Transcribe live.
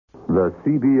The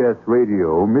CBS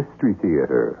Radio Mystery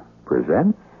Theater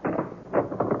presents...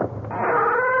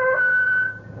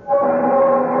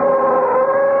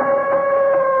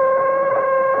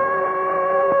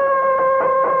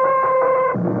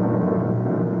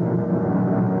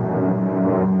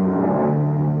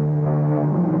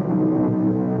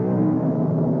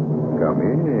 Come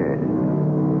in.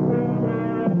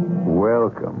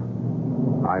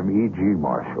 Welcome. I'm E.G.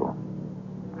 Marshall.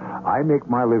 I make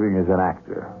my living as an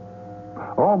actor.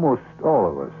 Almost all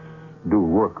of us do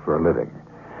work for a living,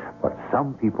 but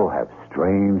some people have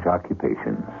strange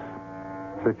occupations,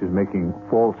 such as making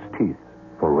false teeth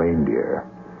for reindeer,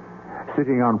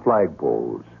 sitting on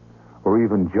flagpoles, or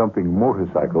even jumping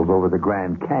motorcycles over the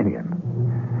Grand Canyon.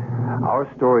 Our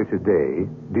story today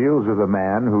deals with a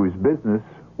man whose business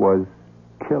was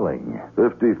killing.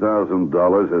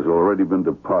 $50,000 has already been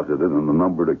deposited in the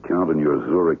numbered account in your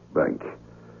Zurich bank.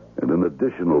 And an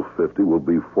additional 50 will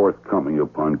be forthcoming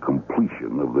upon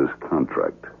completion of this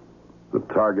contract. The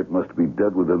target must be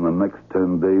dead within the next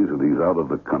 10 days, and he's out of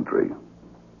the country.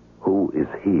 Who is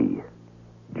he?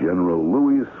 General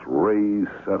Luis Ray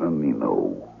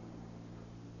Saturnino.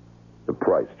 The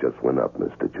price just went up,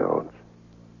 Mr. Jones.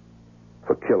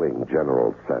 For killing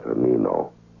General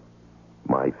Saturnino,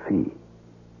 my fee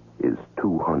is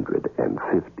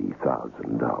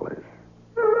 $250,000.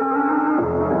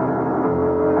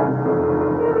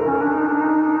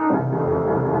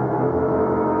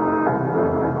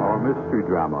 Mystery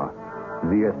drama,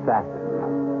 The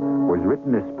Assassin, was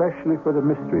written especially for the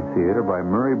Mystery Theater by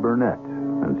Murray Burnett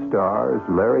and stars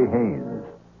Larry Haynes.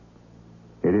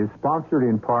 It is sponsored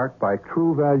in part by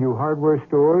True Value Hardware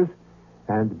Stores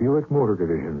and Buick Motor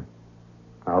Division.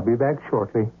 I'll be back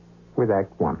shortly with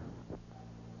Act One.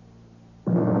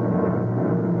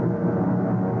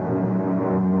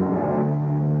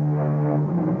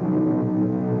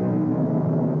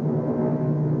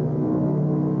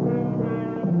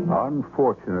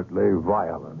 Unfortunately,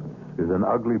 violence is an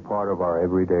ugly part of our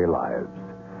everyday lives.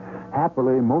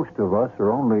 Happily, most of us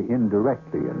are only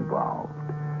indirectly involved.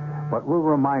 But we're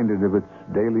reminded of its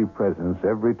daily presence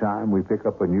every time we pick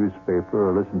up a newspaper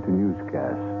or listen to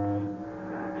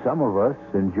newscasts. Some of us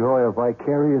enjoy a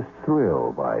vicarious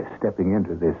thrill by stepping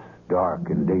into this dark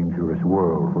and dangerous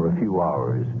world for a few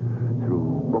hours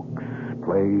through books,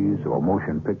 plays, or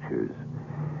motion pictures.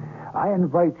 I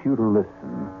invite you to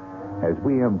listen as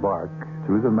we embark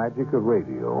through the magic of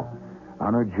radio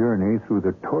on a journey through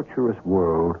the torturous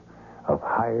world of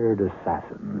hired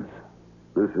assassins.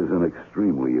 This is an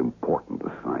extremely important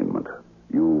assignment.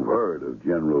 You've heard of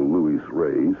General Luis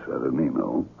Ray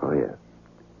Saturnino. Oh, yes.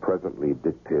 Presently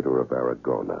dictator of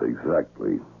Aragona.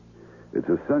 Exactly. It's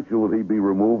essential that he be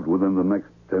removed within the next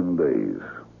 10 days.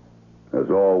 As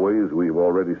always, we've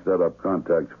already set up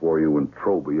contacts for you in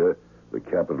Trobia, the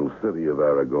capital city of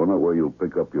Aragona, where you'll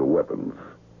pick up your weapons.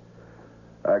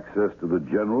 Access to the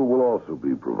general will also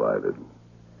be provided.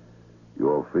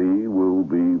 Your fee will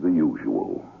be the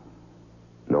usual.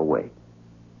 No way.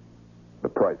 The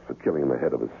price for killing the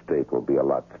head of a state will be a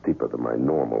lot steeper than my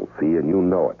normal fee, and you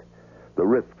know it. The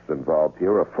risks involved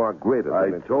here are far greater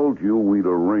than... I told you we'd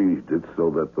arranged it so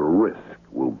that the risk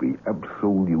will be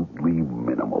absolutely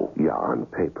minimal. Yeah, on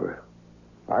paper.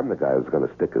 I'm the guy who's going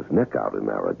to stick his neck out in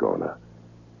Aragona.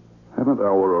 Haven't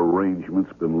our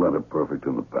arrangements been letter perfect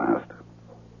in the past?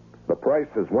 The price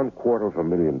is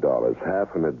 $250,000,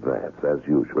 half in advance, as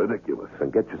usual. Ridiculous.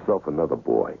 And get yourself another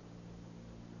boy.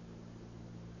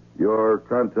 Your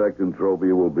contact in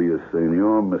Trobia will be a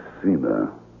Senor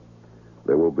Messina.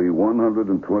 There will be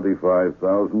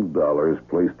 $125,000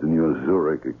 placed in your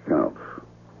Zurich account.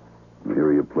 Here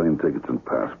are your plane tickets and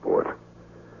passport.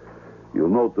 You'll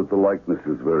note that the likeness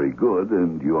is very good,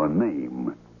 and your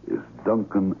name is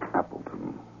Duncan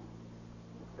Appleton.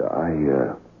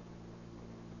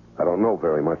 I don't know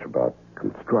very much about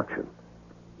construction.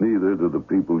 Neither do the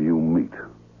people you meet.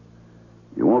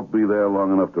 You won't be there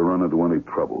long enough to run into any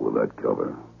trouble with that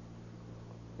cover.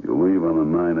 You'll leave on a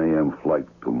 9 a.m. flight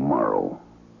tomorrow.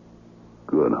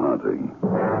 Good hunting.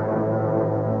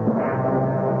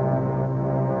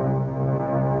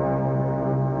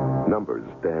 Numbers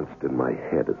danced in my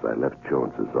head as I left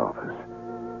Jones's office.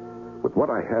 With what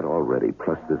I had already,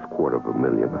 plus this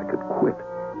 $250,000, I could quit.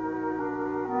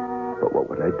 But what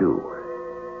would I do?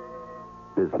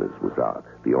 Business was out.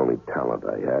 The only talent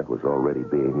I had was already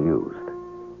being used.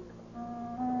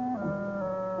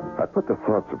 I put the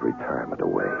thoughts of retirement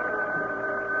away.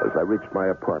 As I reached my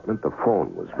apartment, the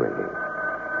phone was ringing.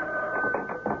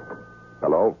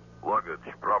 Hello? Luggage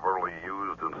properly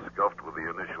used and scuffed with the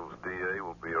initials DA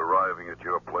will be arriving at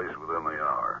your place within the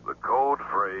hour. The code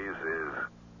phrase is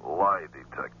lie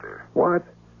detector. What?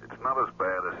 It's not as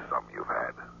bad as some you've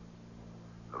had.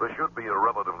 There should be a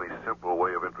relatively simple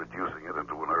way of introducing it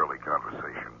into an early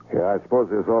conversation. Yeah, I suppose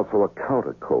there's also a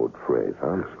counter code phrase,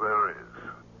 huh? Yes, there is.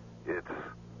 It's,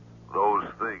 those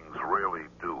things really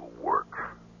do work.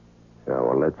 Yeah,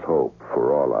 well, let's hope,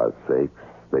 for all our sakes,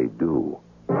 they do.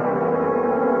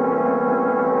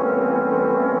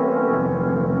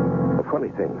 A funny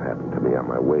thing happened to me on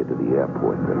my way to the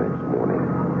airport the next morning.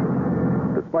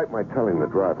 Despite my telling the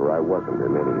driver I wasn't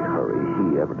in any hurry,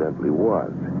 he evidently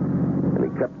was. And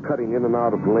he kept cutting in and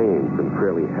out of lanes in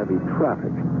fairly heavy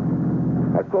traffic.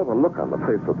 I saw the look on the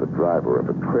face of the driver of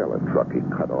a trailer truck he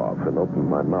cut off and opened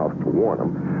my mouth to warn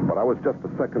him, but I was just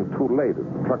a second too late as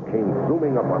the truck came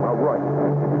zooming up on our right.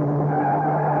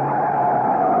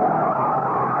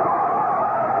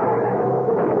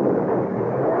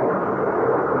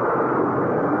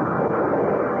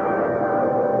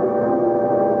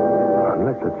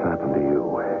 Unless it's happened to you,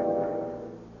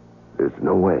 there's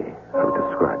no way of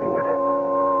describing it.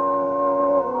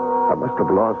 I must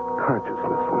have lost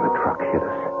consciousness when the truck hit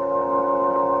us.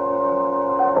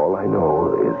 All I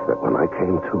know is that when I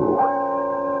came to,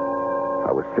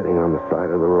 I was sitting on the side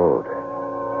of the road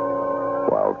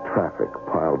while traffic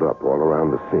piled up all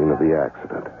around the scene of the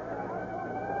accident,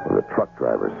 with the truck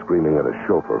driver screaming at a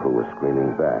chauffeur who was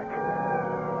screaming back.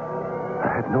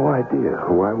 I had no idea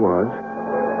who I was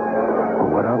or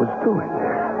what I was doing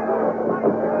there.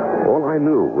 All I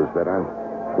knew was that I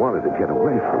wanted to get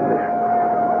away from there.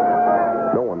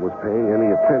 No one was paying any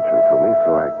attention to me,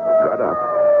 so I got up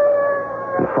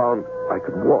and found I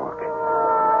could walk.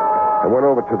 I went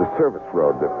over to the service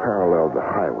road that paralleled the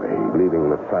highway,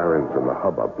 leaving the sirens and the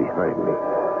hubbub behind me.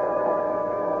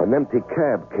 An empty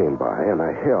cab came by, and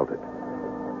I hailed it.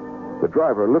 The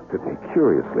driver looked at me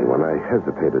curiously when I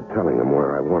hesitated telling him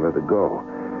where I wanted to go.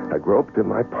 I groped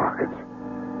in my pockets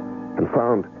and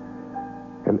found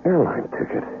an airline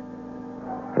ticket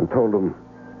and told him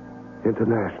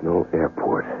International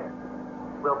Airport.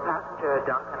 Will passenger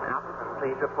Duncan Appleton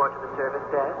please report to the service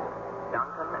desk?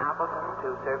 Duncan Appleton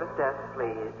to service desk,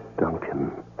 please. Duncan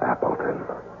Appleton.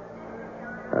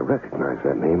 I recognized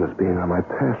that name as being on my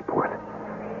passport.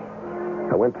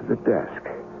 I went to the desk.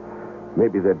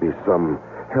 Maybe there'd be some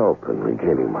help in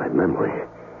regaining my memory.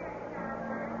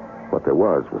 What there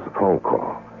was a phone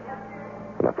call.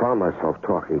 And I found myself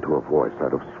talking to a voice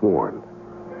I'd have sworn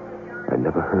I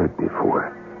never heard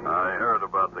before. I heard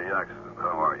about the accident.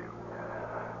 How are you?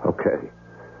 Okay.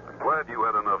 I'm glad you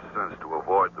had enough sense to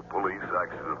avoid the police,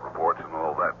 accident reports, and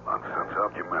all that nonsense.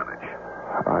 How'd you manage?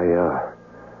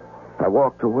 I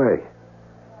walked away.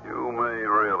 You may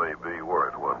really be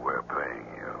worth what we're paying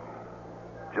you.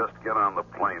 Just get on the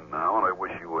plane now, and I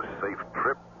wish you a safe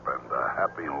trip and a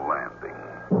happy landing.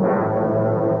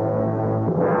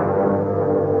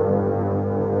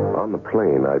 On the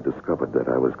plane, I discovered that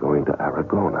I was going to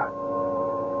Aragona.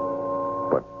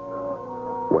 But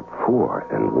what for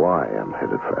and why I'm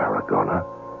headed for Aragona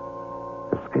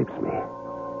escapes me.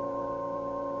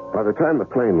 By the time the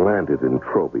plane landed in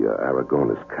Trobia,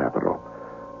 Aragona's capital,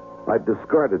 I'd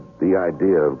discarded the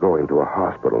idea of going to a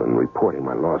hospital and reporting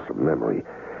my loss of memory.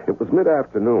 It was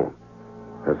mid-afternoon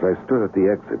as I stood at the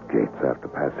exit gates after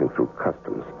passing through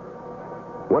customs,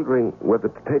 wondering whether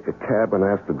to take a cab and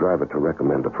ask the driver to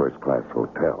recommend a first-class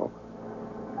hotel,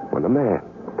 when a man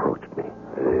approached me.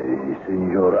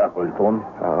 Senor Appleton?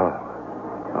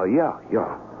 Yeah.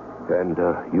 And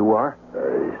you are?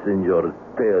 Senor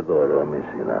Teodoro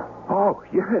Messina. Oh,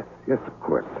 yes, of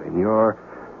course, Senor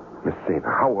Messina.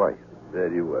 How are you?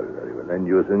 Very well. And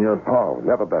you, senor? Oh,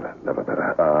 never better.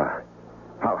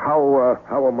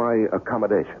 How are my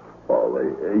accommodations? Oh,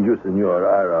 you, senor,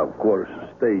 are, of course,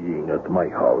 staying at my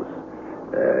house.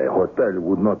 Hotel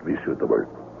would not be suitable.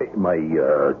 My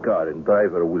car and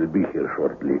driver will be here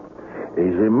shortly.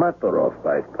 As a matter of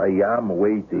fact, I am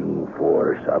waiting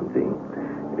for something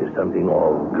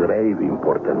of grave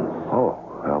importance. Oh,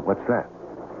 what's that?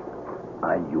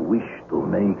 I wish to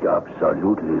make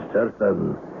absolutely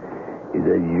certain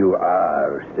that you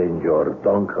are Senor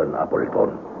Duncan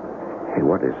Appleton. Hey,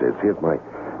 what is this? Here's my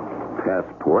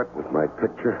passport with my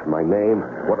picture, my name.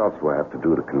 What else do I have to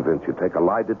do to convince you? Take a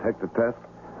lie detector test?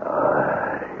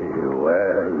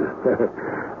 Well,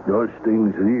 those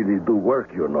things really do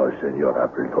work, you know, Senor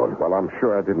Appleton. Well, I'm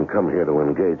sure I didn't come here to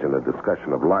engage in a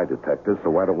discussion of lie detectors, so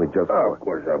why don't we just... Of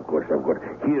course.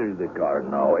 Here is the car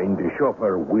now, and the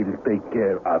chauffeur will take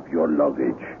care of your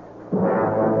luggage.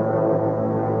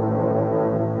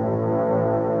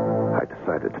 I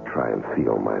decided to try and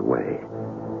feel my way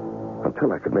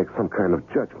until I could make some kind of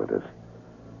judgment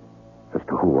as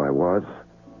to who I was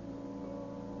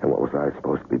and what was I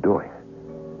supposed to be doing.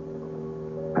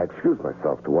 I excused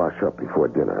myself to wash up before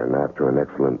dinner, and after an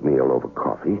excellent meal over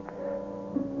coffee,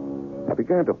 I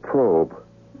began to probe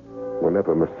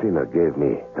whenever Messina gave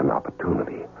me an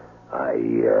opportunity. I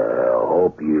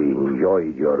hope you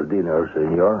enjoyed your dinner,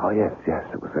 senor. Oh, yes,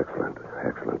 it was excellent.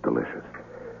 Excellent, delicious.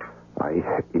 I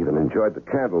even enjoyed the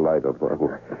candlelight, although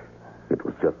it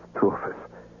was just the two of us.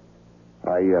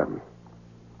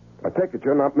 I take it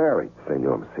you're not married,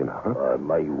 Senor Messina, huh?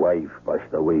 My wife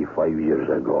passed away 5 years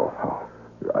ago. Oh.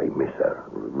 I miss her.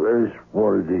 As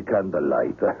for the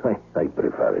candlelight, I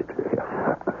prefer it.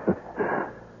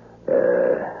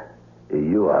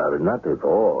 You are not at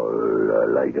all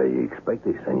like I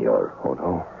expected, senor. Oh,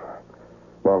 no.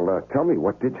 Well, tell me,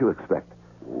 what did you expect?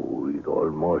 Oh, it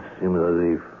almost seems as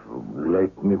if,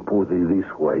 let me put it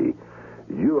this way,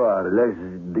 you are less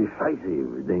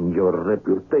decisive than your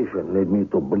reputation led me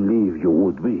to believe you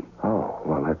would be. Oh,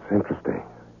 well, that's interesting.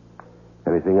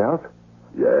 Anything else?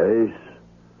 Yes.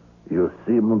 You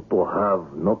seem to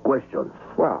have no questions.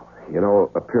 Well,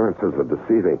 appearances are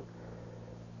deceiving.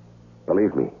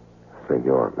 Believe me,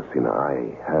 Senor Messina,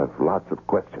 I have lots of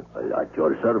questions. At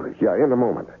your service. Yeah, in a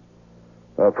moment.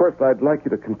 First, I'd like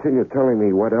you to continue telling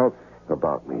me what else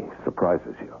about me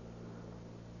surprises you.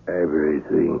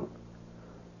 Everything.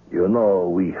 You know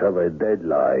we have a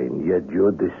deadline, yet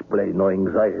you display no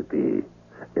anxiety.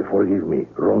 Forgive me,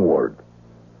 wrong word.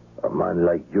 A man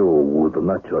like you would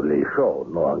naturally show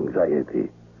no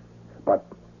anxiety. But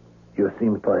you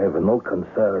seem to have no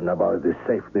concern about the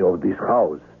safety of this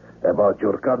house, about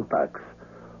your contacts,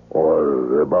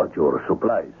 or about your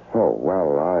supplies. Oh,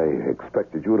 well, I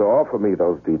expected you to offer me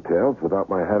those details without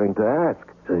my having to ask.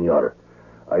 Senor,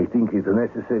 I think it's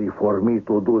necessary for me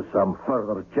to do some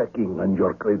further checking on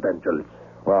your credentials.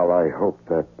 Well, I hope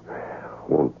that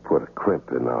won't put a crimp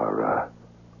in our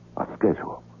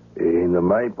schedule. In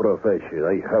my profession,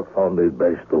 I have found it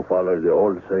best to follow the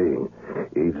old saying,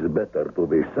 it's better to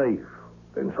be safe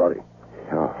than sorry.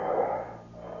 Yeah.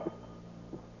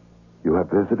 You have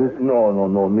visitors?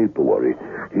 No need to worry.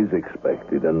 He's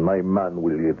expected, and my man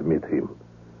will admit him.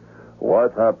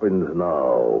 What happens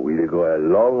now will go a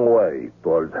long way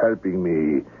towards helping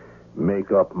me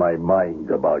make up my mind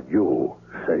about you,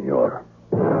 senor.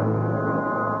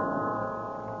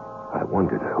 I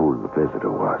wondered who the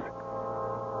visitor was.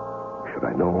 Should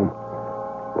I know him?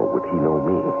 Or would he know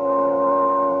me?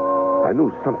 I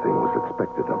knew something was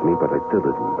expected of me, but I still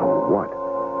didn't know what.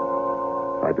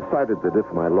 I decided that if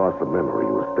my loss of memory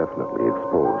was definitely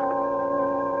exposed,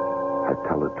 I'd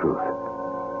tell the truth.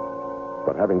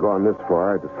 But having gone this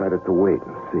far, I decided to wait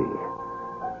and see.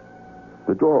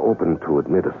 The door opened to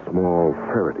admit a small,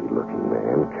 ferrety-looking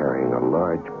man carrying a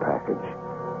large package.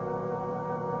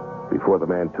 Before the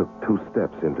man took 2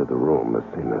 steps into the room,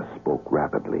 Messina spoke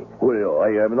rapidly. Julio,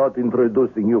 I am not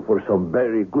introducing you for some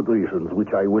very good reasons,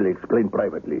 which I will explain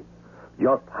privately.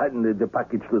 Just hand the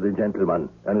package to the gentleman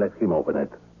and let him open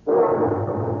it. I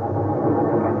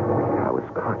was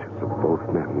conscious of both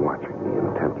men watching me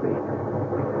intently.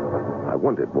 I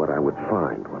wondered what I would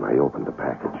find when I opened the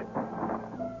package.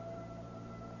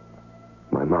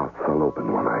 My mouth fell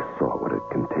open when I saw what it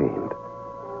contained.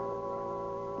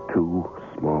 2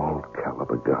 small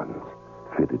caliber guns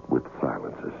fitted with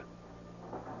silencers.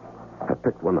 I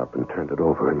picked one up and turned it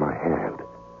over in my hand.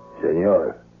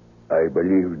 Senor, I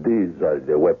believe these are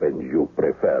the weapons you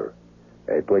prefer.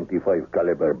 A 25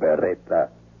 caliber Beretta,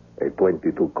 a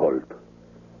 22 Colt.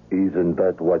 Isn't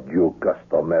that what you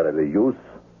customarily use?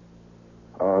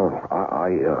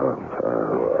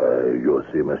 You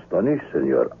seem astonished,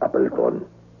 Senor Appleton,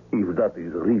 if that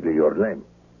is really your name.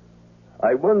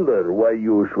 I wonder why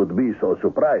you should be so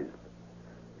surprised.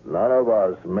 None of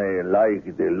us may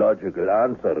like the logical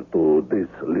answer to this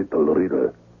little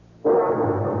riddle.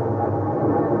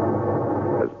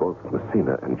 As both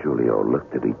Messina and Julio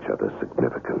looked at each other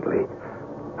significantly,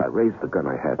 I raised the gun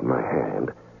I had in my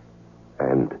hand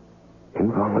and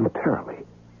involuntarily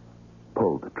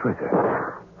pulled the trigger.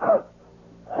 Huh?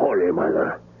 Holy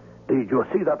mother. Did you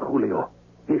see that, Julio?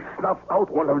 He snuffed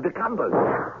out one of the candles.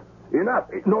 Enough.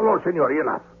 No, senor,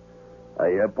 enough. I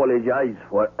apologize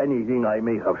for anything I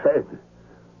may have said.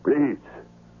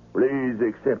 Please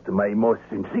accept my most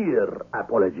sincere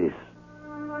apologies.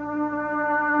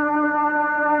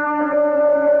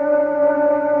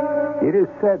 It is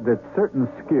said that certain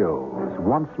skills,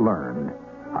 once learned,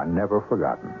 are never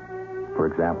forgotten. For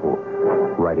example,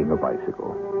 riding a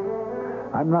bicycle.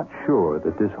 I'm not sure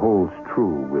that this holds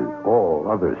true with all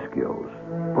other skills.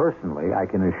 Personally, I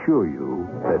can assure you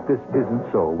that this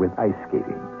isn't so with ice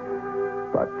skating.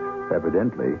 But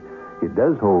evidently, it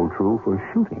does hold true for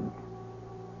shooting.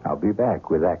 I'll be back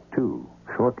with Act 2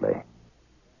 shortly.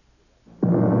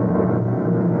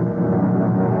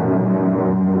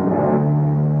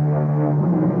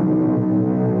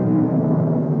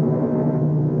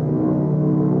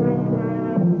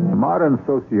 Modern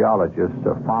sociologists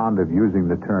are fond of using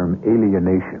the term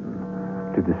alienation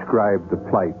to describe the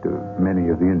plight of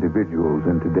many of the individuals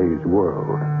in today's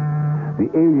world. The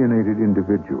alienated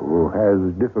individual has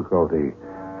difficulty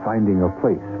finding a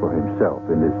place for himself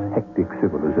in this hectic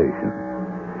civilization.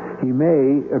 He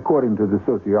may, according to the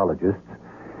sociologists,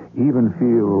 even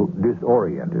feel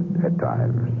disoriented at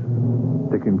times.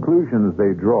 The conclusions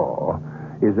they draw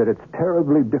is that it's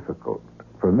terribly difficult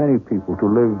for many people to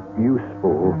live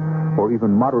useful or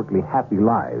even moderately happy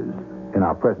lives in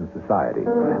our present society.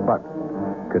 But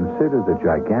consider the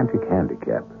gigantic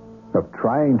handicap of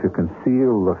trying to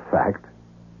conceal the fact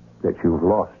that you've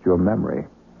lost your memory.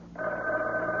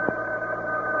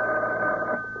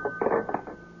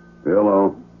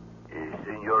 Hello.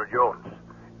 Senor Jones,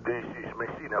 this is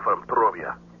Messina from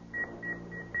Trovia.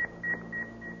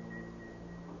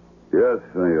 Yes,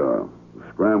 senor. The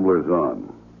scrambler's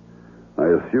on. I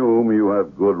assume you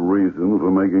have good reason for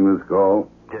making this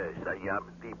call? Yes, I am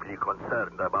deeply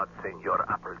concerned about Senor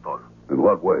Appleton. In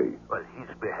what way? Well, he's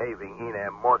behaving in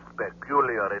a most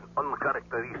peculiar and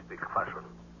uncharacteristic fashion.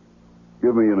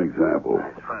 Give me an example.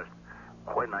 First,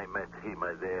 when I met him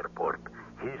at the airport,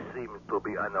 he seemed to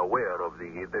be unaware of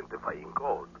the identifying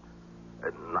code.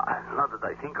 And now that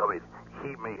I think of it,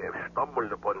 he may have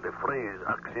stumbled upon the phrase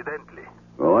accidentally.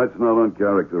 Well, that's not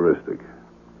uncharacteristic.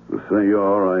 The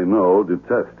senor I know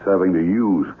detests having to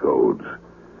use codes.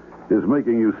 His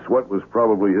making you sweat was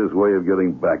probably his way of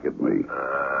getting back at me.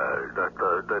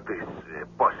 That is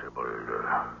possible.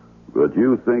 But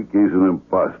you think he's an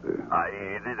imposter?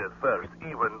 I did at first,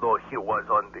 even though he was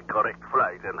on the correct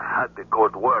flight and had the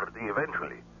code word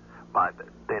eventually. But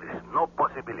there is no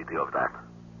possibility of that.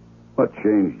 What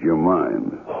changed your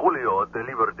mind? Julio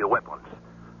delivered the weapons,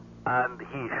 and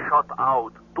he shot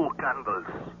out 2 candles.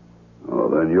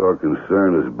 Oh, then your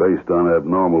concern is based on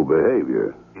abnormal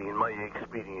behavior. In my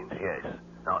experience, yes.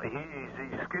 Now, he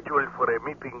is scheduled for a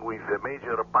meeting with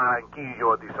Major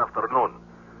Barranquillo this afternoon.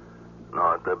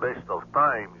 Now, at the best of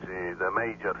times, the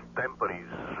Major's temper is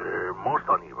most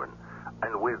uneven.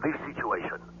 And with this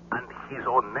situation, and his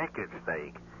own neck at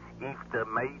stake, if the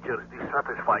Major's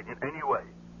dissatisfied in any way,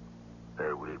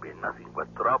 there will be nothing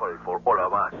but trouble for all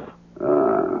of us.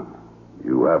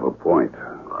 You have a point.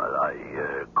 Well,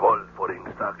 I called for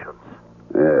instructions.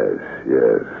 Yes.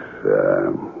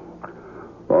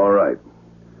 All right.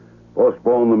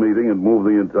 Postpone the meeting and move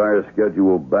the entire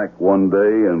schedule back one day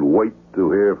and wait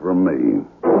to hear from me.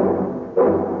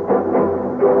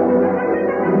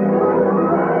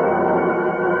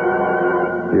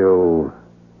 You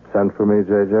sent for me,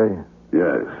 J.J.?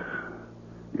 Yes.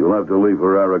 You'll have to leave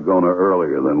for Aragona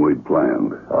earlier than we'd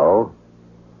planned. Oh?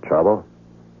 Trouble?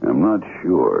 I'm not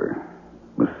sure.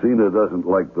 Messina doesn't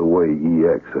like the way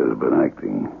EX has been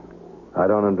acting. I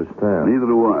don't understand. Neither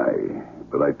do I.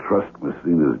 But I trust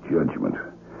Messina's judgment.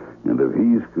 And if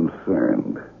he's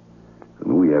concerned,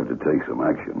 then we have to take some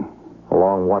action.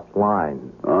 Along what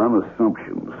line? On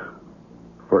assumptions.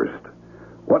 First,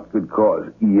 what could cause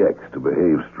EX to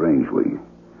behave strangely?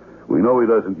 We know he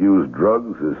doesn't use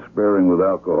drugs, is sparing with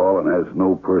alcohol, and has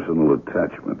no personal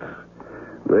attachments.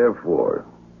 Therefore,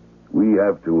 we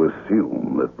have to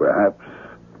assume that perhaps,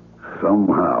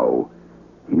 somehow,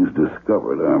 he's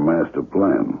discovered our master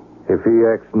plan. If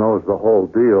EX knows the whole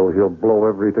deal, he'll blow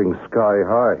everything sky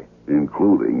high.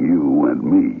 Including you and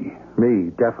me.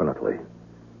 Me, definitely.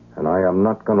 And I am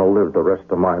not going to live the rest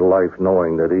of my life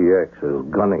knowing that EX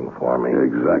is gunning for me.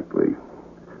 Exactly.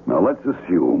 Now let's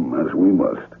assume, as we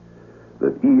must,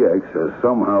 that EX has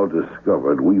somehow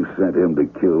discovered we've sent him to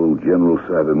kill General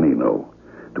Saturnino,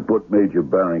 to put Major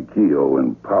Barranquillo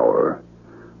in power,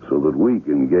 so that we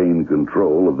can gain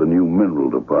control of the new mineral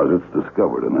deposits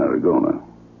discovered in Aragona.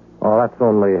 Oh, that's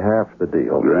only half the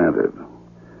deal. Granted.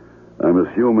 I'm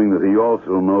assuming that he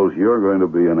also knows you're going to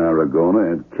be in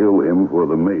Aragona and kill him for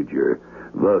the Major,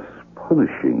 thus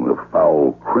punishing the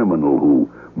foul criminal who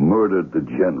murdered the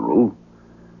General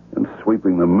and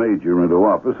sweeping the Major into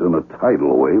office in a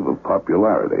tidal wave of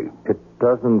popularity. It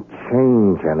doesn't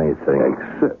change anything.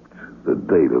 Except the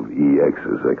date of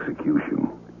EX's execution.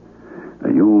 Now,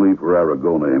 you'll leave for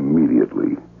Aragona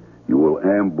immediately. You will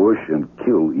ambush and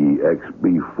kill EX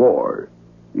before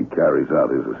he carries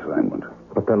out his assignment.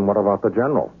 But then what about the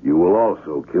General? You will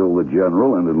also kill the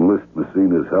General and enlist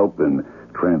Messina's help in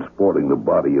transporting the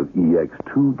body of EX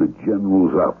to the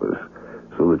General's office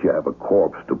so that you have a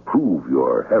corpse to prove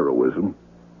your heroism.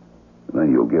 And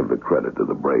then you'll give the credit to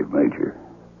the brave Major.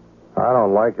 I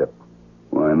don't like it.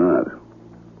 Why not?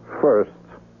 First,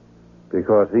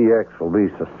 because EX will be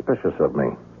suspicious of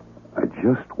me. I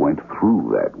just went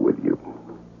through that with you.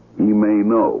 He may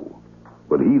know,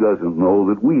 but he doesn't know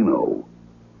that we know.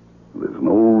 There's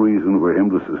no reason for him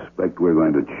to suspect we're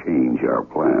going to change our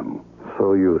plan.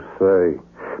 So you say.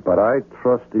 But I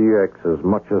trust EX as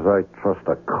much as I trust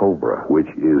a cobra. Which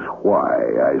is why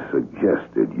I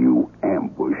suggested you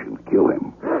ambush and kill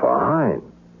him. Fine.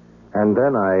 And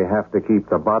then I have to keep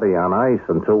the body on ice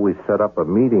until we set up a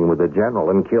meeting with the general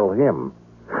and kill him.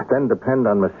 Then depend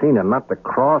on Messina not to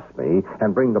cross me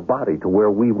and bring the body to where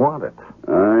we want it.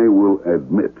 I will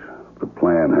admit the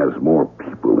plan has more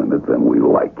people in it than we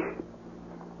like.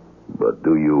 But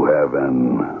do you have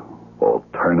an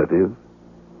alternative?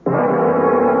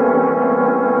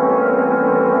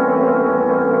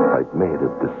 I'd made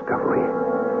a discovery.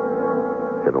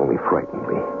 It only frightened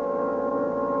me.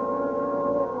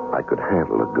 I could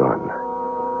handle a gun.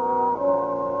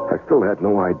 I still had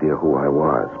no idea who I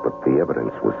was, but the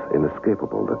evidence was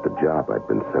inescapable that the job I'd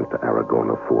been sent to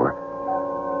Aragona for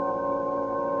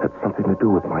had something to do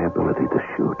with my ability to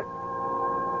shoot.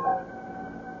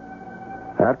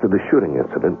 After the shooting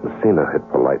incident, Messina had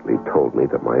politely told me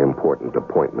that my important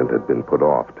appointment had been put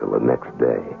off till the next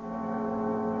day.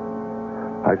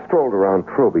 I strolled around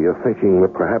Trobia thinking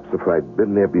that perhaps if I'd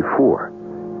been there before,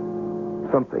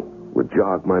 something would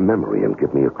jog my memory and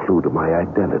give me a clue to my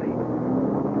identity.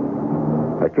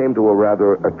 I came to a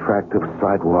rather attractive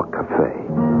sidewalk cafe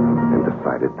and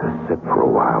decided to sit for a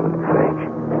while and think.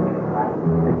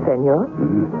 Senor,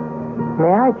 may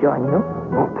I join you?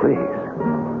 Oh, please.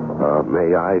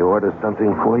 May I order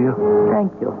something for you?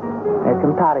 Thank you. A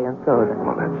Campari and soda.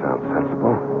 Well, that sounds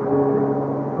sensible.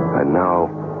 And now,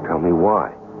 tell me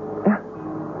why.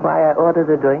 Why I ordered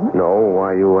a drink? No,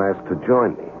 why you asked to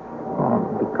join me. Oh,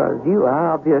 because you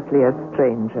are obviously a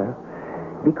stranger.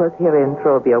 Because here in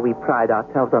Trobia we pride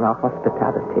ourselves on our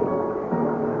hospitality.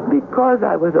 Because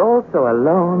I was also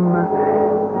alone.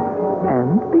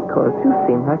 And because you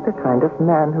seem like the kind of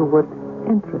man who would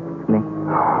interest me.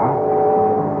 Oh.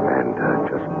 And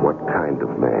just what kind of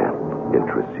man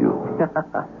interests you?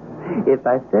 If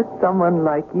I said someone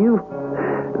like you,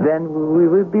 then we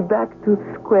would be back to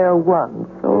square one,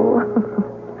 so...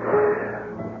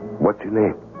 What's your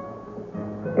name?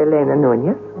 Elena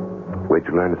Nunez. Where'd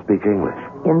you learn to speak English?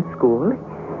 In school.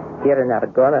 Here in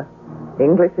Aragona.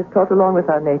 English is taught along with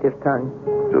our native tongue.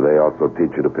 Do they also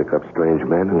teach you to pick up strange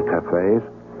men in cafes?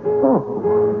 Oh.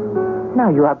 Now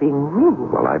you are being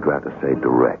rude. Well, I'd rather say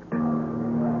direct.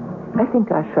 I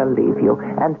think I shall leave you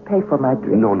and pay for my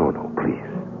drink. No, please.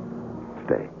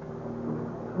 Stay.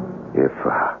 If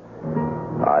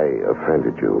I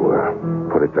offended you,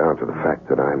 put it down to the fact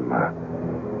that I'm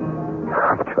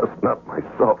just not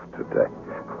myself today.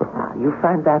 You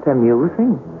find that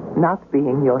amusing? Not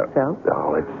being yourself?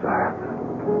 No, it's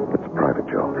a private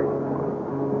joke.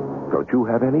 Don't you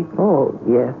have any? Oh,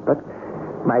 yes, but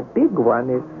my big one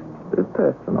is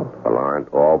personal. Well, aren't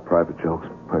all private jokes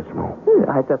personal?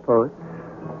 I suppose.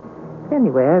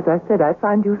 Anyway, as I said, I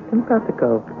find you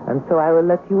simpatico, and so I will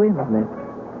let you in on it.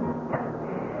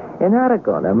 In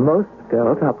Aragona, most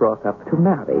girls are brought up to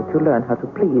marry, to learn how to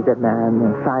please a man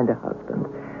and find a husband.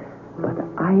 But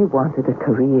I wanted a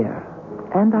career,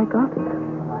 and I got it.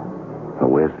 Well,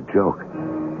 where's the joke?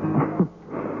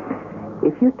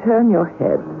 If you turn your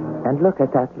head and look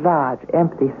at that large,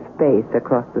 empty space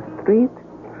across the street,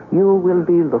 you will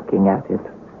be looking at it.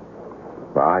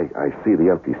 Well, I see the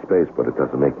empty space, but it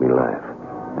doesn't make me laugh.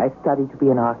 I studied to be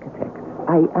an architect.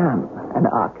 I am an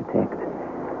architect.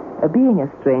 Being a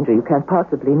stranger, you can't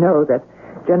possibly know that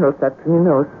General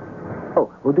Satsuninos... Oh,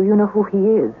 well, do you know who he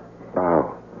is?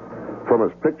 Oh. From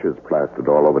his pictures plastered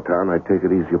all over town, I take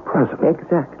it he's your president.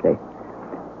 Exactly.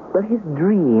 Well, his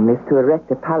dream is to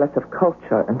erect a palace of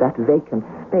culture in that vacant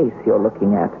space you're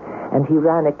looking at. And he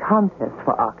ran a contest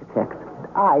for architects.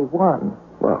 I won.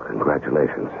 Well,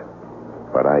 congratulations.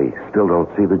 But I still don't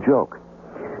see the joke.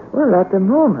 Well, at the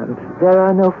moment, there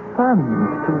are no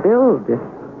funds to build this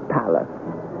palace.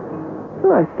 So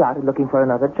I started looking for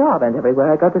another job, and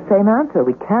everywhere I got the same answer.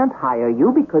 We can't hire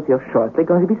you because you're shortly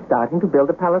going to be starting to build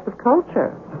a palace of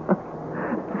culture.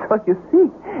 So you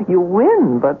see, you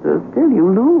win, but still you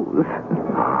lose.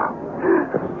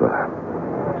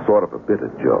 That's sort of a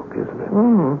bitter joke, isn't it?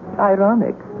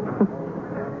 Ironic.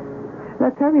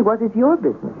 Now tell me, what is your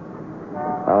business?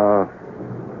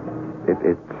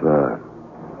 It's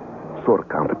sort of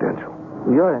confidential.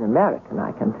 You're an American,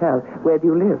 I can tell. Where do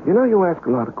you live? You know, you ask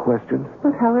a lot of questions.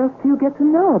 But how else do you get to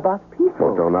know about people?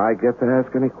 Well, don't I get to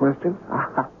ask any questions?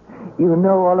 You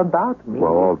know all about me.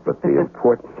 Well, but the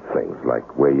important things, like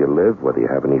where you live, whether you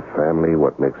have any family,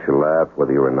 what makes you laugh,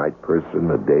 whether you're a night person,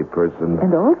 a day person.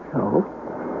 And also,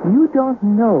 you don't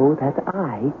know that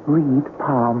I read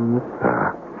palms.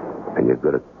 And you're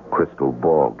good at crystal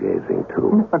ball gazing,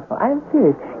 too. No, I'm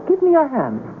serious. Give me your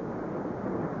hand.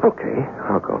 Okay,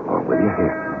 I'll go along with you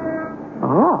here.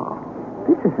 Oh,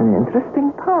 this is an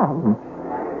interesting poem.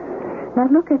 Now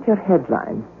look at your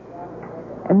headline.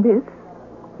 And this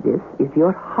is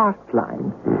your heart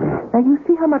line. Mm-hmm. Now you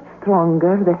see how much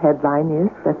stronger the headline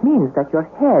is? That means that your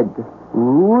head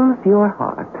rules your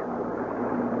heart.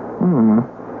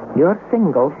 You're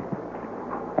single.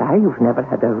 You've never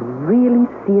had a really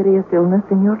serious illness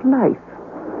in your life.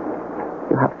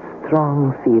 You have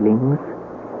strong feelings,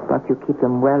 but you keep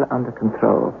them well under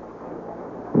control.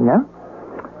 No?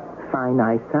 Fine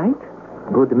eyesight,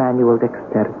 good manual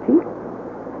dexterity.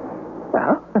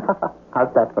 Well,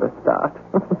 how's that for a start?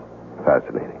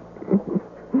 Fascinating.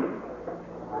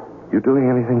 You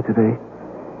doing anything today?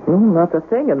 Not a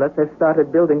thing unless they've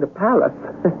started building the palace.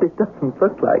 It doesn't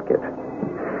look like it.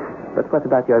 But what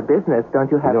about your business? Don't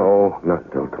you have... No, not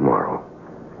until tomorrow.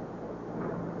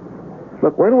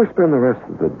 Look, why don't we spend the rest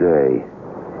of the day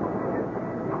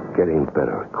getting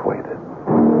better acquainted?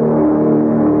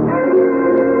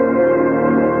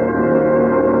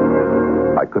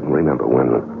 I couldn't remember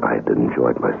when I had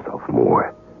enjoyed myself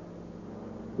more.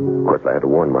 Of course, I had to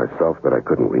warn myself that I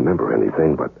couldn't remember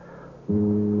anything, but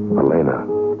Elena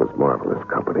was marvelous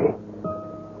company.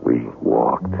 We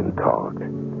walked and talked.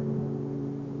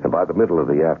 And by the middle of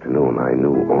the afternoon, I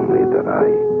knew only that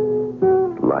I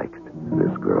liked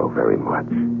this girl very much.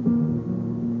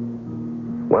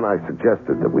 When I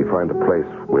suggested that we find a place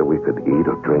where we could eat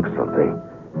or drink something,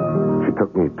 she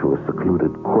took me to a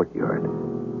secluded courtyard.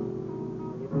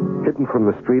 Hidden from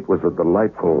the street was a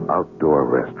delightful outdoor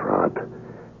restaurant.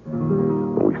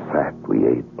 We sat, we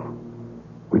ate,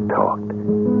 we talked.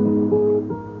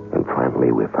 And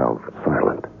finally we fell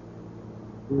silent.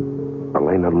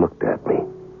 Elena looked at me.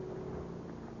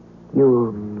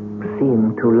 You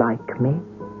seem to like me.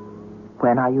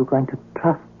 When are you going to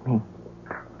trust me?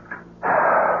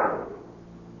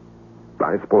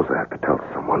 I suppose I have to tell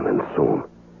someone, and soon.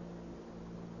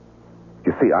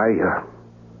 You see,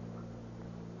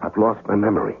 I've lost my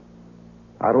memory.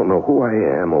 I don't know who I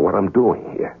am or what I'm doing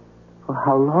here. For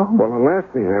how long? Well, the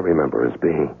last thing I remember is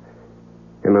being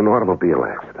in an automobile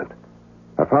accident.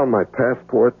 I found my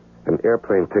passport and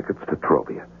airplane tickets to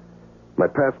Trovia. My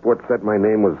passport said my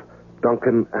name was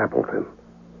Duncan Appleton,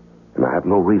 and I have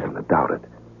no reason to doubt it.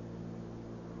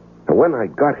 And when I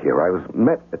got here, I was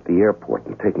met at the airport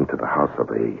and taken to the house of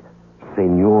a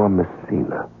Senor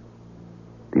Messina.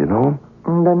 Do you know him?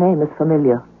 The name is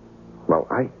familiar. Well,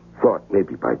 I thought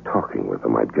maybe by talking with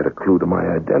him I'd get a clue to my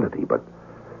identity, but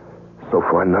so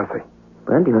far nothing.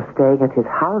 Well, you're staying at his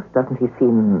house. Doesn't he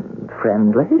seem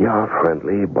friendly? Yeah,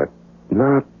 friendly, but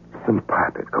not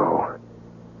simpatico.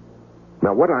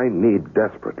 Now, what I need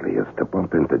desperately is to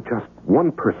bump into just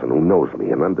one person who knows me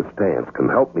and understands, can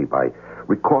help me by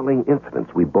recalling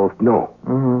incidents we both know.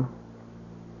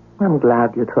 I'm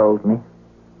glad you told me.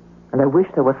 And I wish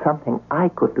there was something I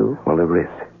could do. Well, there is.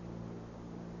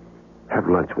 Have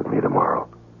lunch with me tomorrow.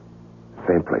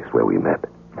 Same place where we met.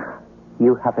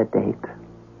 You have a date.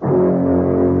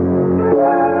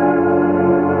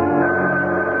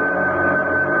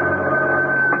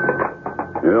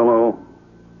 Hello.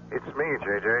 It's me,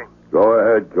 J.J. Go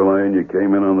ahead, Cullen. You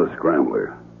came in on the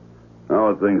scrambler. How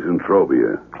are things in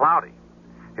Trovia? Cloudy.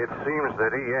 It seems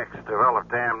that EX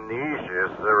developed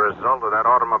amnesia as a result of that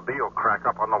automobile crack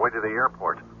up on the way to the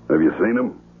airport. Have you seen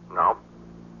him? No.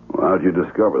 Well, how'd you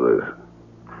discover this?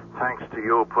 Thanks to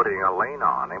you putting Elena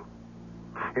on him.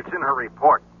 It's in her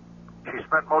report. She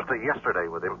spent most of yesterday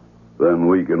with him. Then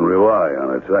we can rely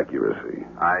on its accuracy.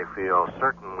 I feel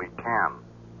certain we can.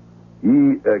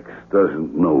 EX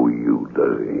doesn't know you,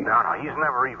 does he? No, he's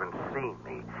never even seen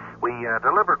me. We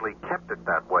deliberately kept it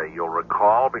that way, you'll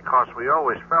recall, because we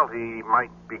always felt he might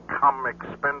become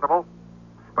expendable.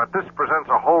 But this presents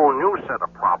a whole new set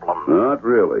of problems. Not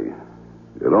really.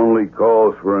 It only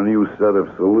calls for a new set of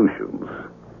solutions.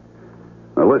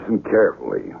 Now listen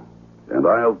carefully, and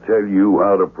I'll tell you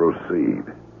how to proceed.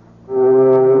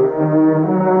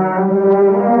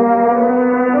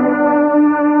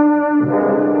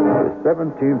 The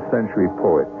 17th century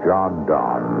poet John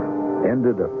Donne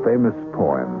ended a famous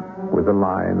poem with the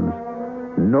lines,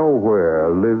 "Nowhere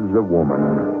lives a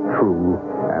woman true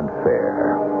and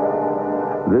fair."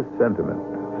 This sentiment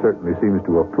certainly seems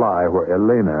to apply where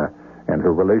Elena and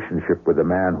her relationship with a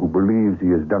man who believes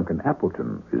he is Duncan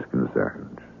Appleton is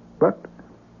concerned. But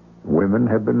women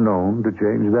have been known to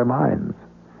change their minds.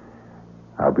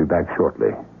 I'll be back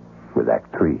shortly with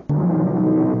Act 3.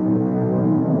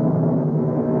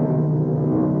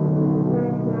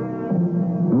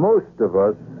 Most of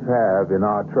us have, in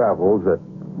our travels at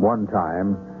one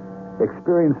time,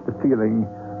 experienced the feeling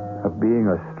of being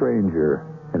a stranger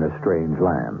in a strange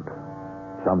land.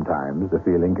 Sometimes the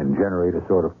feeling can generate a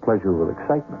sort of pleasurable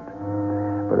excitement.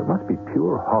 But it must be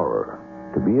pure horror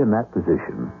to be in that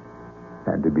position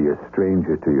and to be a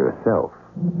stranger to yourself,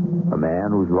 a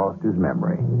man who's lost his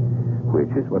memory,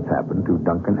 which is what's happened to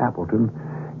Duncan Appleton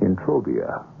in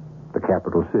Trobia, the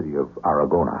capital city of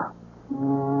Aragona.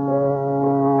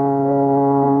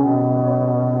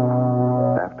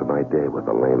 After my day with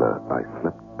Elena, I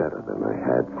slept better than I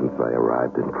had since I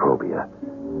arrived in Trobia.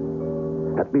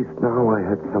 At least now I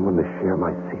had someone to share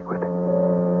my secret.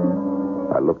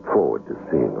 I looked forward to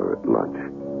seeing her at lunch.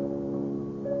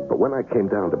 But when I came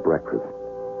down to breakfast,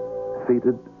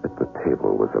 seated at the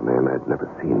table was a man I'd never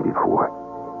seen before.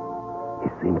 He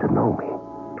seemed to know me.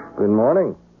 Good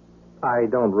morning. I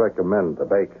don't recommend the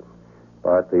bacon,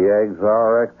 but the eggs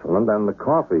are excellent and the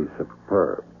coffee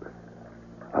superb.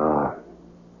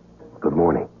 Good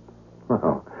morning.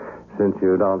 Well, since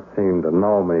you don't seem to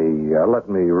know me, let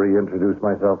me reintroduce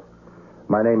myself.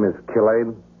 My name is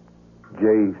Killane,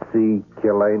 J.C.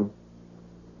 Killane.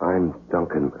 I'm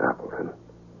Duncan Appleton.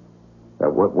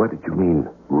 What did you mean,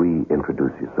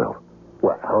 reintroduce yourself?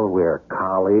 Well, we're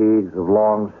colleagues of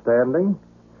long standing.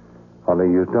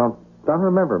 Only you don't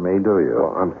remember me, do you?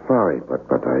 Well, I'm sorry, but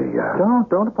I...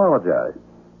 Don't apologize.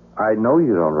 I know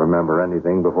you don't remember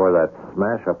anything before that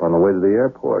smash-up on the way to the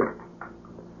airport.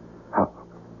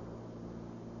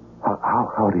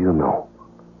 How do you know?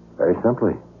 Very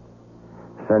simply.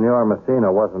 Senor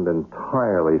Messina wasn't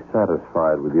entirely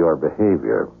satisfied with your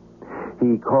behavior.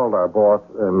 He called our boss,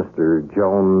 Mr.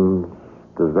 Jones.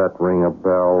 Does that ring a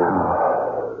bell?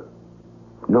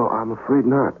 No, I'm afraid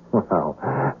not. Well,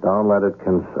 don't let it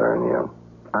concern you.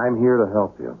 I'm here to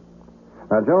help you.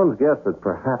 Now, Jones guessed that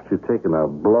perhaps you'd taken a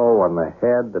blow on the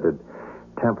head that had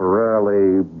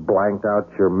temporarily blanked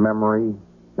out your memory.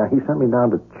 Now, he sent me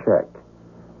down to check.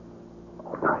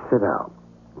 Now, sit down.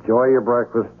 Enjoy your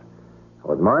breakfast.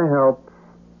 With my help,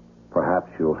 perhaps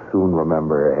you'll soon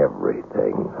remember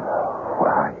everything. Well,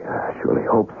 I surely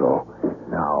hope so.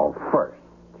 Now, first,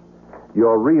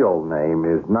 your real name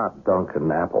is not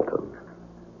Duncan Appleton.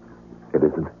 It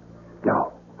isn't?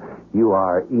 No. You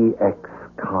are E.X.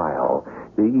 Kyle.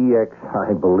 The E.X.,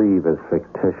 I believe, is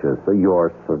fictitious,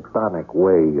 your sardonic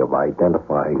way of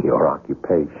identifying your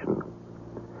occupation.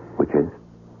 Which is?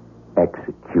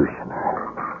 Executioner.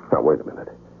 Now, wait a minute.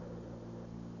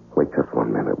 Wait just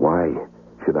 1 minute. Why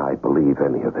should I believe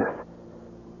any of this?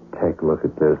 Take a look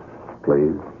at this,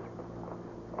 please.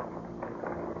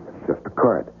 It's just a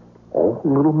card. Oh, a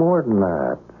little more than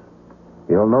that.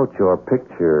 You'll note your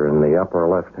picture in the upper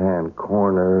left-hand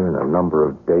corner and a number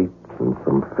of dates and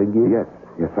some figures.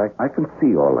 Yes, I can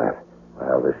see all that.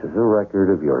 Well, this is a record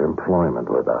of your employment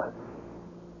with us.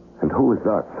 And who is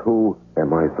us? Who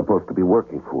am I supposed to be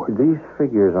working for? These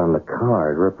figures on the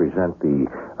card represent the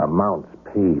amounts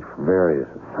paid for various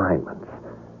assignments.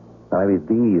 Now, maybe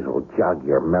these will jog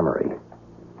your memory.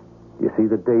 You see,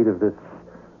 the date of this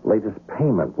latest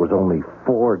payment was only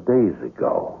 4 days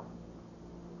ago.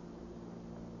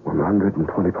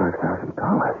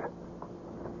 $125,000.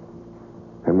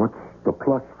 And what's the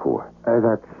plus for?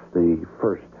 That's the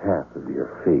first half of your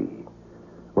fee.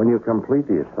 When you complete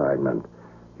the assignment,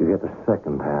 you get the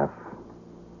second half.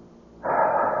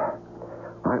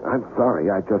 I'm sorry,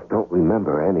 I just don't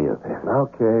remember any of this.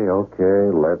 Okay,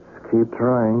 let's keep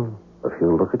trying. If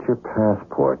you look at your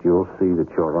passport, you'll see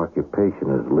that your occupation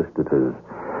is listed as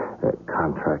a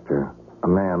contractor, a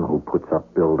man who puts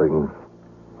up buildings.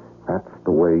 That's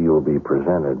the way you'll be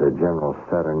presented to General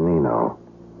Saturnino.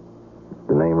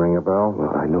 The name ring a bell?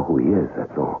 Well, I know who he is,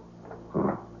 that's all.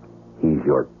 He's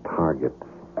your target.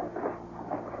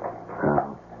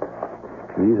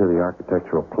 These are the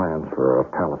architectural plans for a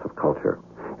palace of culture.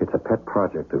 It's a pet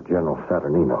project of General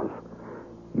Saturnino's.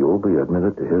 You'll be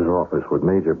admitted to his office with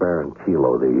Major Baron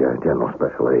Kilo, the General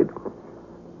Special Aide.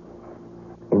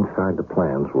 Inside the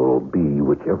plans will be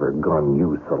whichever gun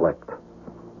you select.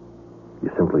 You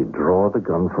simply draw the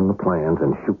gun from the plans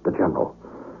and shoot the general.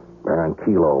 Baron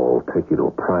Kilo will take you to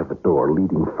a private door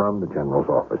leading from the general's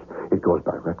office. It goes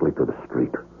directly to the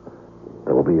street.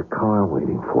 There will be a car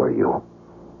waiting for you.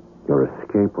 Your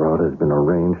escape route has been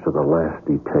arranged to the last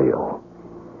detail.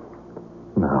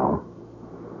 Now,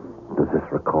 does this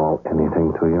recall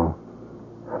anything to you?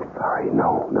 I'm sorry,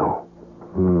 no.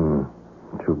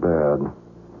 Too bad.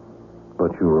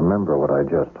 But you remember what I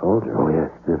just told you. Oh,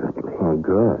 yes, vividly. Oh,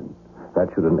 good.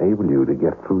 That should enable you to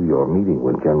get through your meeting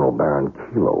with General Baron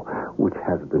Kilo, which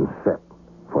has been set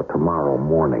for tomorrow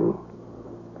morning.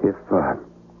 If I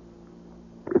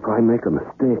make a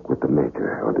mistake with the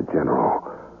major or the general,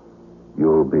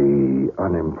 you'll be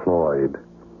unemployed.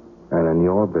 And in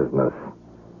your business,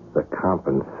 the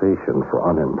compensation for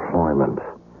unemployment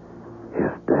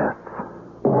his death.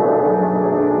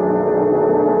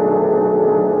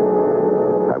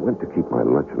 I went to keep my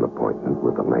luncheon appointment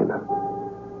with Elena.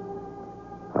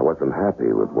 I wasn't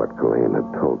happy with what Ghislaine had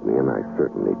told me, and I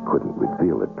certainly couldn't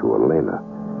reveal it to Elena.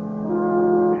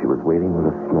 She was waiting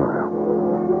with a smile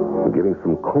and giving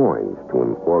some coins to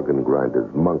an organ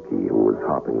grinder's monkey who was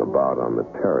hopping about on the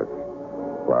terrace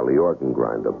while the organ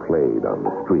grinder played on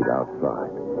the street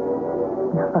outside.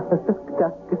 Look,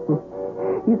 Duncan.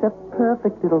 He's a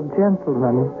perfect little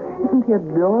gentleman. Isn't he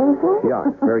adorable? Yeah,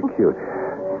 it's very cute.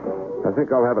 I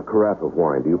think I'll have a carafe of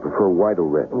wine. Do you prefer white or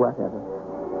red? Whatever.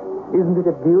 Isn't it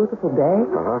a beautiful day?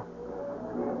 Uh-huh.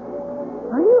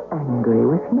 Are you angry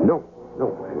with me? No.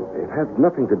 It has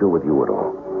nothing to do with you at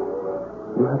all.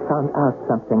 You have found out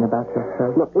something about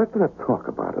yourself. Look, let's not talk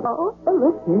about it. Oh,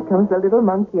 look, here comes the little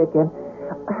monkey again.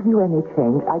 Have you any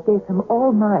change? I gave him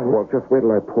all mine. Well, just wait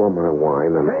till I pour my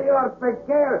wine and... Senor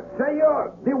Pequer,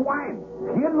 senor, the wine.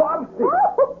 He loves it.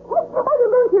 The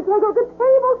monkey's right on the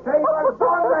table. Senor,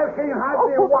 don't let him have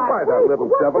the wine. Why, that little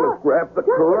devil has grabbed the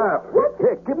carafe.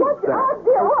 Here, give me that.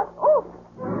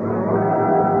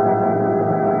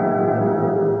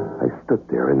 I stood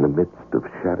there in the midst of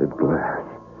shattered glass,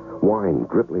 wine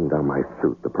dribbling down my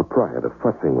suit, the proprietor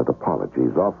fussing with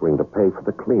apologies, offering to pay for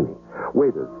the cleaning,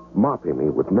 waiters mopping me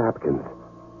with napkins.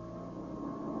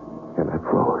 And I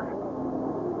froze.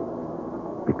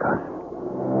 Because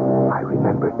I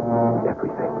remembered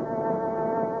everything.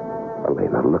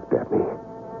 Elena looked at me.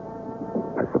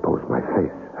 I suppose my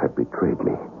face had betrayed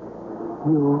me.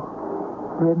 You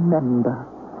remember.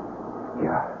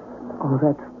 Yeah. Oh,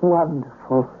 that's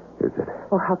wonderful. Is it?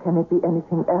 Oh, how can it be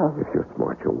anything else? If you're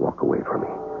smart, you'll walk away from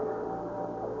me.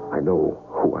 I know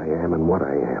who I am and what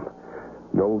I am.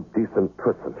 No decent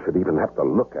person should even have to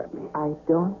look at me. I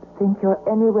don't think you're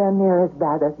anywhere near as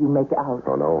bad as you make out.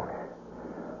 Oh, no?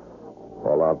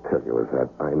 All I'll tell you is that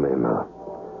I'm in a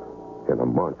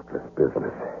monstrous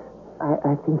business.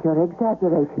 I think you're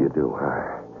exaggerating. You do,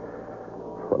 huh?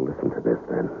 Well, listen to this,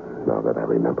 then, now that I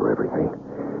remember everything.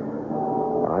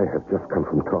 I have just come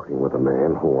from talking with a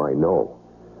man who I know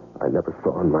I never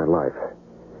saw in my life.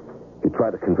 He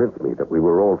tried to convince me that we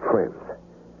were old friends.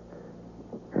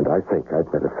 And I think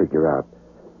I'd better figure out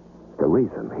the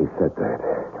reason he said that.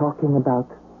 Talking about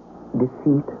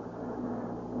deceit.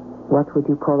 What would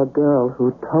you call a girl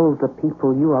who told the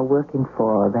people you are working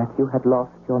for that you had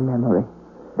lost your memory?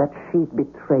 That she'd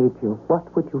betrayed you? What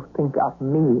would you think of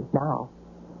me now?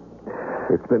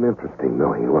 It's been interesting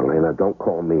knowing you, Elena. Don't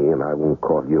call me, and I won't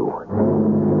call you.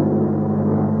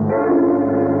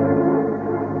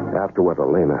 After what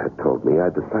Elena had told me, I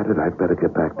decided I'd better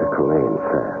get back to Ghislaine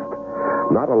fast.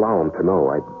 Not allow him to know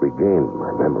I'd regained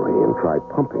my memory and try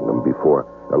pumping them before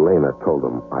Elena told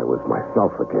him I was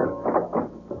myself again.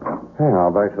 Hey,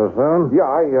 all back so soon? Yeah,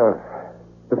 I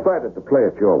decided to play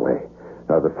it your way.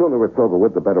 The sooner it's over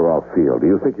with, the better I'll feel. Do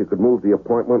you think you could move the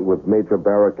appointment with Major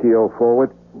Barraquillo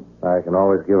forward? I can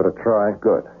always give it a try.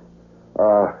 Good.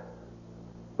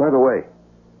 By the way,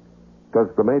 does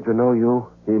the Major know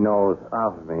you? He knows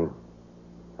of me.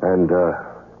 And,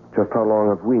 just how long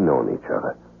have we known each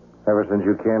other? Ever since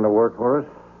you came to work for us?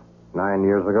 9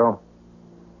 years ago?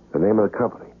 The name of the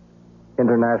company?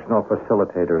 International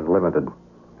Facilitators Limited.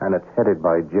 And it's headed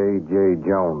by J.J.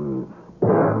 Jones.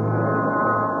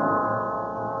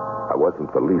 I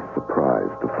wasn't the least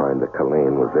surprised to find that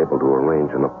Ghislaine was able to arrange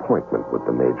an appointment with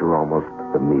the Major almost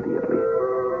immediately.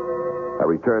 I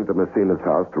returned to Messina's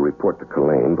house to report to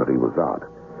Ghislaine, but he was out.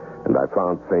 And I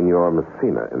found Senor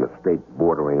Messina in a state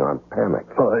bordering on panic.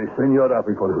 Hi, Senor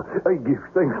Apicol. I give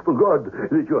thanks to God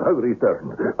that you have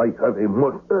returned. I have a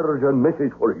most urgent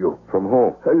message for you. From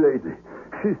whom? A lady.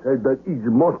 She said that it's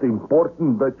most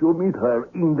important that you meet her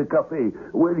in the cafe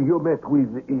where you met with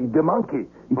the monkey.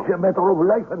 It's a matter of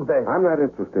life and death. I'm not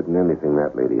interested in anything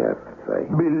that lady has to say.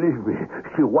 Believe me,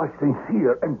 she was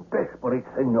sincere and desperate,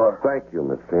 Senor. Thank you,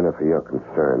 Messina, for your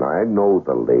concern. I know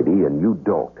the lady, and you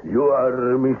don't. You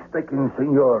are mistaken,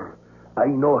 Senor. I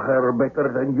know her better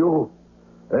than you.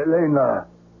 Elena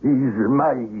is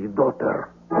my daughter.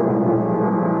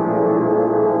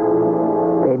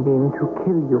 They mean to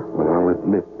kill you. Well, I'll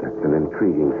admit that's an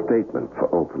intriguing statement for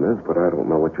openers, but I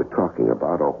don't know what you're talking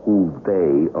about or who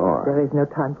they are. There is no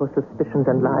time for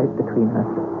suspicions and lies between us.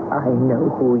 I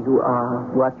know who you are,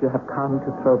 what you have come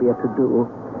to Throbia to do.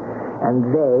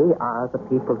 And they are the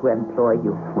people who employ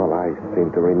you. Well, I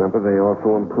seem to remember they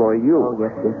also employ you. Oh,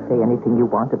 yes, say anything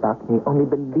you want about me. Only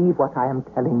believe what I am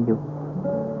telling you.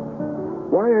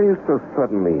 Why are you so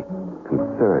suddenly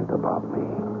concerned about me?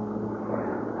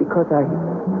 Because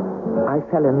I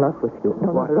fell in love with you.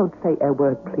 No, don't say a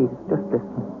word, please. Just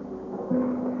listen.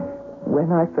 When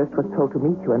I first was told to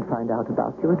meet you and find out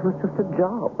about you, it was just a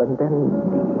job. And then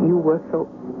you were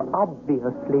so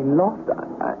obviously lost.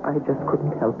 I just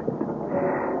couldn't help it.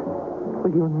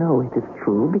 Well, you know it is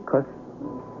true because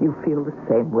you feel the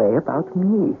same way about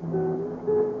me.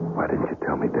 Why didn't you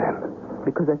tell me then?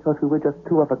 Because I thought we were just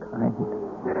two of a kind.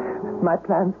 My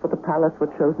plans for the palace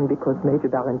were chosen because Major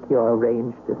Ballantyre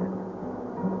arranged it.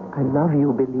 I love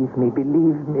you, believe me,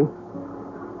 believe me.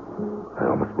 I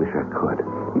almost wish I could.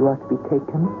 You are to be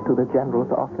taken to the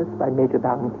general's office by Major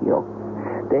Ballantyre.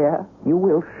 There, you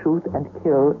will shoot and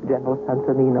kill General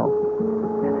Santonino.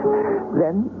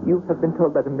 Then, you have been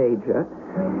told by the Major,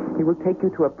 he will take you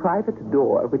to a private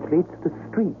door which leads to the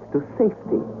street, to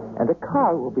safety, and a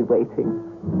car will be waiting.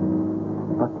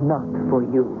 But not for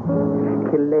you.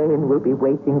 Killeen will be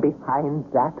waiting behind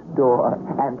that door,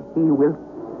 and he will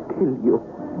kill you.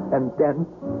 And then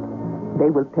they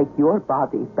will take your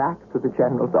body back to the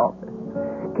general's office.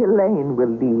 Killeen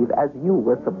will leave as you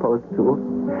were supposed to.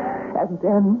 And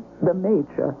then the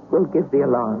Major will give the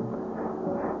alarm.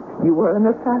 You were an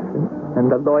assassin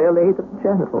and a loyal aide of the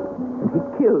general, and he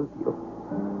killed you.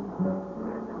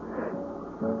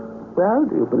 Well,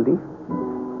 do you believe?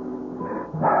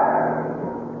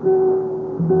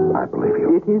 I believe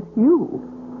you. It is you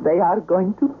they are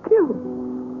going to kill.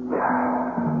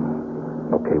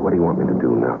 Okay, what do you want me to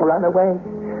do now? Run away.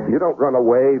 You don't run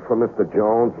away from Mr.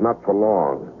 Jones, not for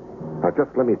long. Now,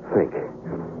 just let me think.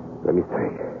 Let me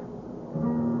think.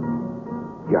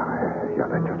 Yeah,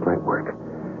 that just might work.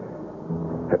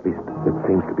 At least, it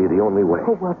seems to be the only way.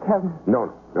 Oh, well, tell me.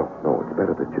 No. It's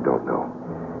better that you don't know.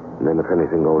 And then if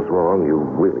anything goes wrong, you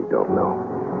really don't know.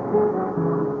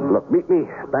 Look, meet me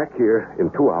back here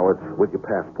in 2 hours with your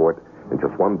passport and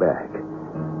just one bag.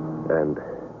 And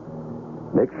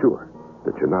make sure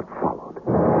that you're not followed.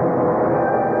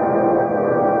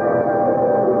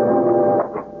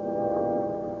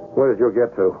 Where did you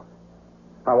get to?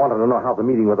 I wanted to know how the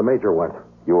meeting with the Major went.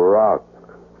 You were out,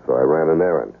 so I ran an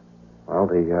errand. Well,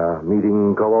 the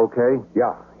meeting go okay?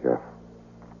 Yeah.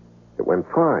 It went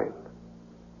fine.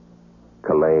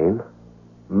 Killeen?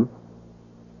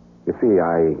 You see,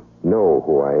 I know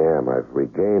who I am. I've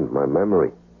regained my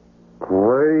memory.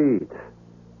 Great.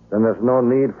 Then there's no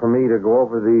need for me to go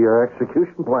over the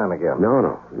execution plan again.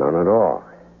 No, none at all.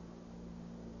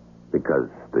 Because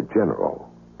the general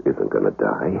isn't going to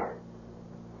die.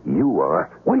 You are.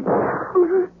 Wait.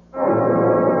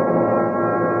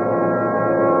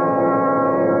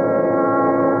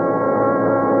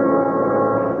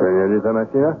 Señorita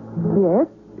Messier? Yes?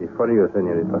 Y for you,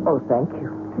 señorita. Oh, thank you.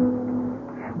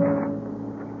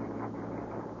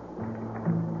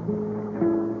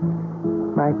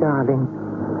 My darling,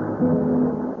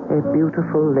 a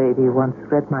beautiful lady once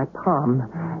read my palm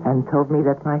and told me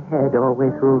that my head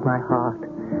always ruled my heart.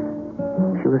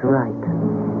 She was right.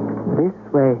 This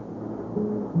way.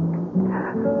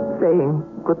 Saying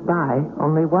goodbye,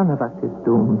 only one of us is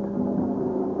doomed.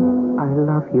 I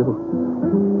love you.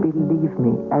 Believe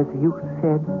me, as you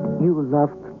said, you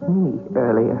loved me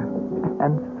earlier.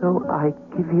 And so I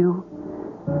give you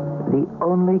the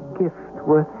only gift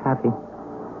worth having.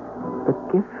 The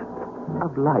gift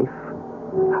of life.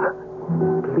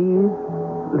 Please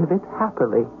live it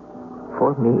happily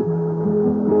for me.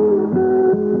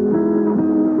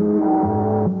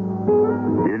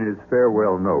 In his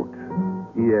farewell note,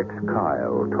 E.X.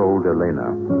 Kyle told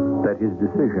Elena that his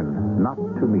decision not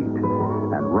to meet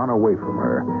and run away from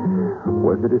her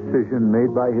was a decision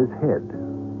made by his head,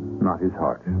 not his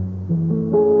heart.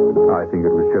 I think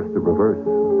it was just the reverse.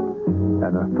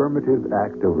 An affirmative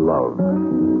act of love.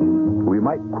 We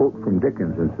might quote from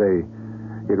Dickens and say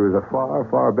it was a far,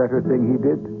 far better thing he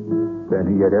did than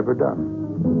he had ever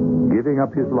done. Giving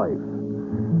up his life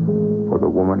for the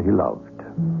woman he loved.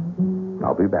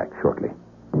 I'll be back shortly.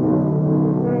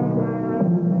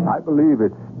 I believe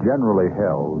it's generally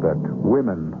held that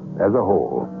women, as a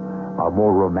whole, are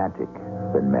more romantic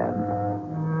than men.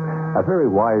 A very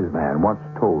wise man once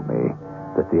told me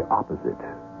that the opposite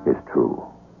is true.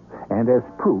 And as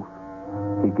proof,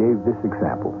 he gave this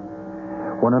example.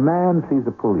 When a man sees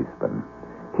a policeman,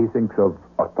 he thinks of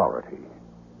authority,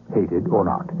 hated or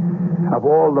not, of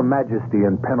all the majesty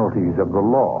and penalties of the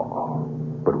law.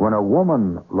 But when a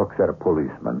woman looks at a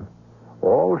policeman,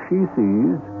 all she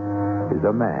sees is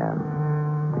a man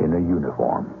in a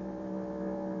uniform.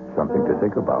 Something to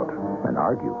think about and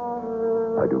argue,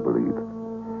 I do believe.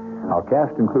 Our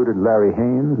cast included Larry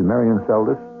Haynes, Marion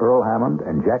Seldes, Earl Hammond,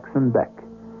 and Jackson Beck.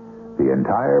 The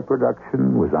entire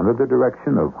production was under the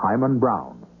direction of Hyman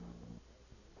Brown.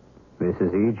 This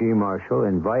is E.G. Marshall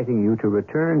inviting you to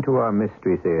return to our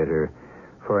Mystery Theater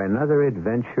for another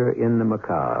adventure in the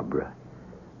macabre.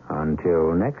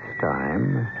 Until next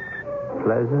time,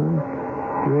 pleasant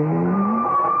dreams.